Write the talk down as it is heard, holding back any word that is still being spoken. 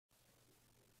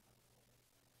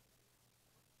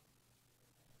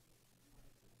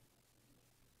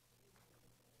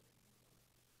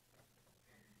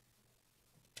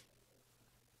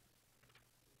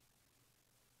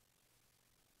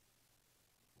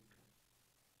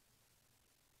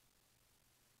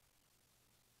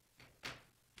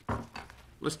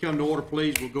Let's come to order,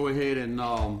 please. We'll go ahead and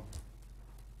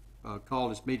call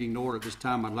this meeting to order. At this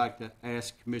time, I'd like to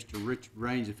ask Mr. Richard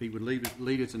Raines if he would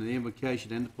lead us in the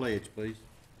invocation and the pledge, please.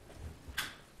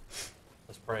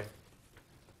 Let's pray.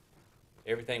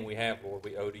 Everything we have, Lord,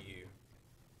 we owe to you.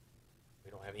 We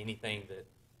don't have anything that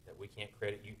we can't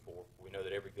credit you for. We know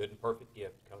that every good and perfect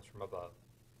gift comes from above.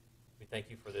 We thank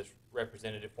you for this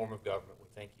representative form of government. We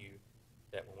thank you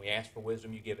that when we ask for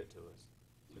wisdom, you give it to us.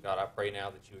 So God, I pray now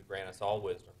that you would grant us all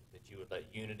wisdom, that you would let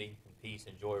unity and peace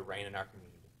and joy reign in our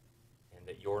community, and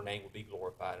that your name will be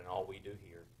glorified in all we do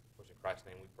here. For in Christ's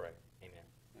name we pray. Amen.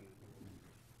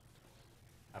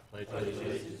 I pledge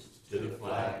allegiance to the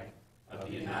flag of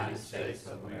the United States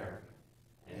of America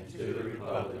and to the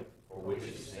republic for which it